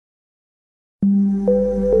Namaste.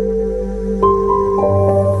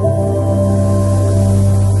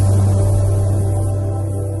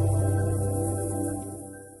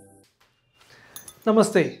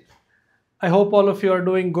 I hope all of you are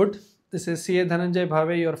doing good. This is CA Dhananjay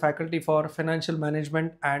Bhave, your faculty for Financial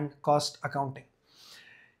Management and Cost Accounting.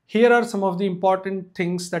 Here are some of the important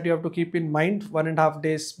things that you have to keep in mind 1.5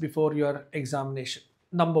 days before your examination.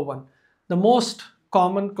 Number one, the most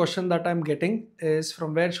common question that I'm getting is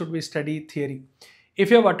from where should we study theory? If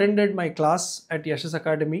you have attended my class at Yeshas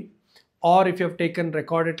Academy, or if you have taken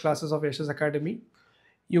recorded classes of Yeshas Academy,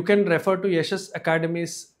 you can refer to Yeshas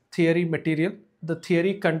Academy's theory material. The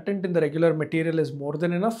theory content in the regular material is more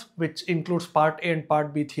than enough, which includes part A and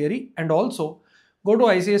part B theory. And also go to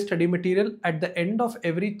ICA study material. At the end of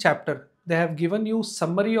every chapter, they have given you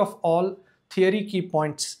summary of all theory key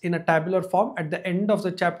points in a tabular form at the end of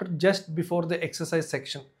the chapter just before the exercise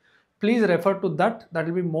section. Please refer to that. That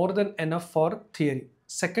will be more than enough for theory.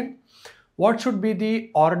 Second, what should be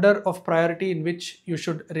the order of priority in which you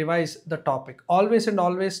should revise the topic? Always and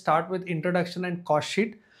always start with introduction and cost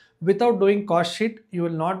sheet. Without doing cost sheet, you will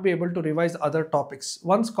not be able to revise other topics.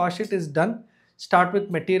 Once cost sheet is done, start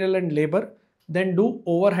with material and labor, then do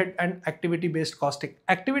overhead and activity-based costing.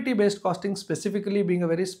 Activity-based costing, specifically being a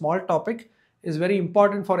very small topic, is very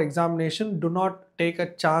important for examination. Do not take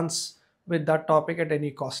a chance with that topic at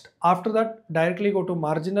any cost. After that, directly go to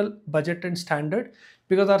marginal, budget and standard,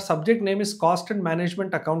 because our subject name is cost and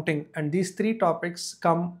management accounting, and these three topics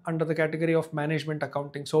come under the category of management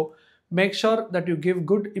accounting. So make sure that you give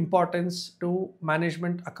good importance to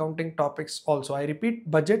management accounting topics also. I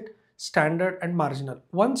repeat, budget, standard and marginal.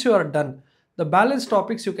 Once you are done, the balance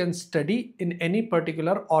topics you can study in any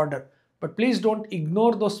particular order. But please don't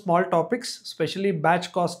ignore those small topics, especially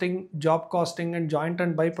batch costing, job costing and joint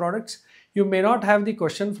and byproducts. You may not have the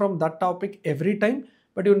question from that topic every time,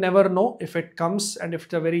 but you never know if it comes, and if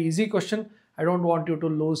it's a very easy question, I don't want you to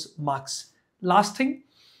lose marks. Last thing,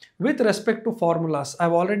 with respect to formulas,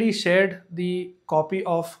 I've already shared the copy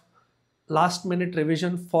of last minute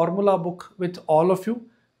revision formula book with all of you.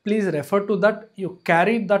 Please refer to that. You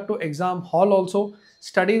carried that to exam hall also.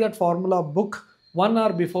 Study that formula book 1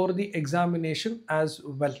 hour before the examination as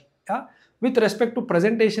well. Yeah? With respect to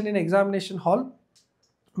presentation in examination hall,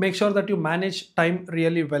 make sure that you manage time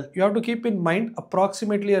really well. You have to keep in mind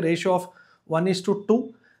approximately a ratio of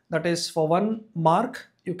 1:2. That is, for 1 mark,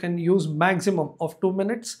 you can use maximum of 2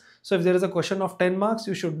 minutes. So if there is a question of 10 marks,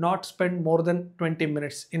 you should not spend more than 20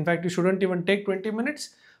 minutes. In fact, you shouldn't even take 20 minutes.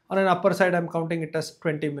 On an upper side, I'm counting it as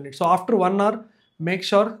 20 minutes. So after 1 hour, make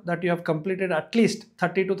sure that you have completed at least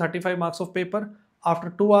 30 to 35 marks of paper.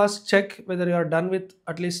 After 2 hours, check whether you are done with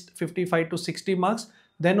at least 55 to 60 marks.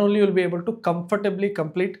 Then only you will be able to comfortably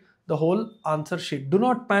complete the whole answer sheet. Do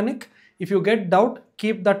not panic. If you get doubt,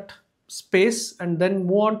 keep that space and then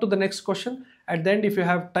move on to the next question. At the end, if you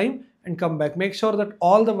have time, and come back. Make sure that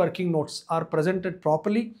all the working notes are presented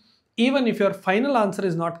properly. Even if your final answer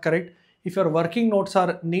is not correct, if your working notes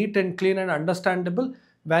are neat and clean and understandable,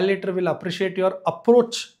 validator will appreciate your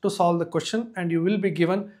approach to solve the question and you will be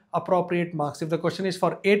given appropriate marks. If the question is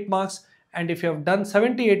for 8 marks and if you have done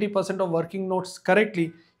 70-80% of working notes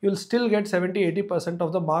correctly, you will still get 70-80%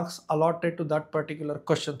 of the marks allotted to that particular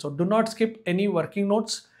question. So do not skip any working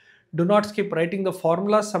notes. Do not skip writing the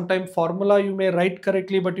formulas. Sometimes formula you may write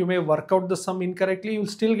correctly, but you may work out the sum incorrectly. You will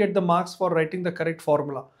still get the marks for writing the correct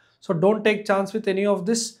formula. So don't take chance with any of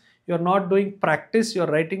this. You're not doing practice, you're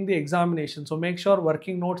writing the examination. So make sure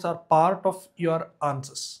working notes are part of your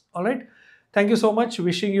answers. All right. Thank you so much.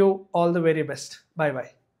 Wishing you all the very best.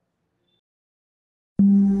 Bye-bye.